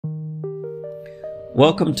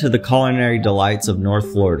Welcome to the culinary delights of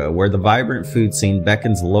North Florida, where the vibrant food scene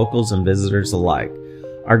beckons locals and visitors alike.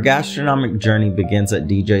 Our gastronomic journey begins at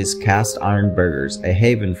DJ's Cast Iron Burgers, a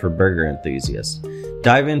haven for burger enthusiasts.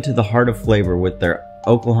 Dive into the heart of flavor with their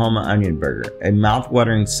Oklahoma Onion Burger, a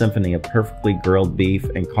mouth-watering symphony of perfectly grilled beef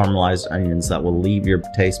and caramelized onions that will leave your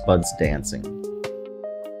taste buds dancing.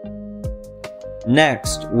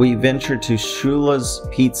 Next, we venture to Scuola's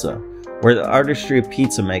Pizza, where the artistry of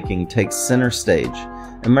pizza making takes center stage.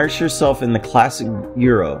 Immerse yourself in the Classic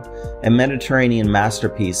Gyro, a Mediterranean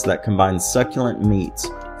masterpiece that combines succulent meats,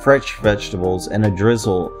 fresh vegetables, and a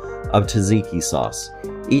drizzle of tzatziki sauce.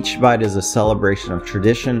 Each bite is a celebration of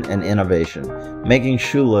tradition and innovation, making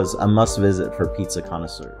Scuola's a must-visit for pizza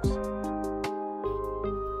connoisseurs.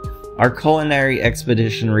 Our culinary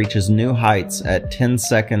expedition reaches new heights at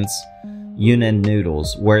Second Yunnan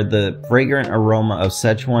Noodles, where the fragrant aroma of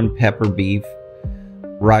Szechuan pepper beef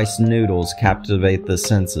rice noodles captivate the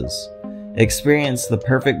senses. Experience the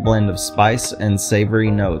perfect blend of spice and savory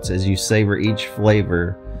notes as you savor each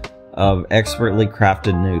flavor of expertly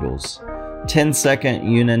crafted noodles. Second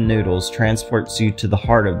Yunnan Noodles transports you to the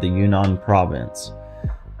heart of the Yunnan province,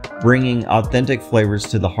 bringing authentic flavors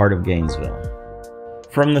to the heart of Gainesville.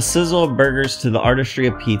 From the sizzle of burgers to the artistry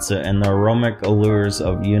of pizza and the aromatic allures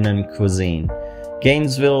of Yunnan cuisine,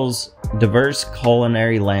 Gainesville's diverse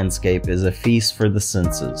culinary landscape is a feast for the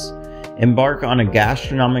senses. Embark on a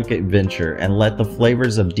gastronomic adventure and let the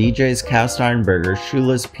flavors of DJ's Cast Iron Burger,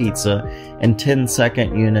 Scuola's Pizza, and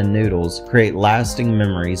Second Yunnan Noodles create lasting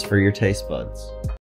memories for your taste buds.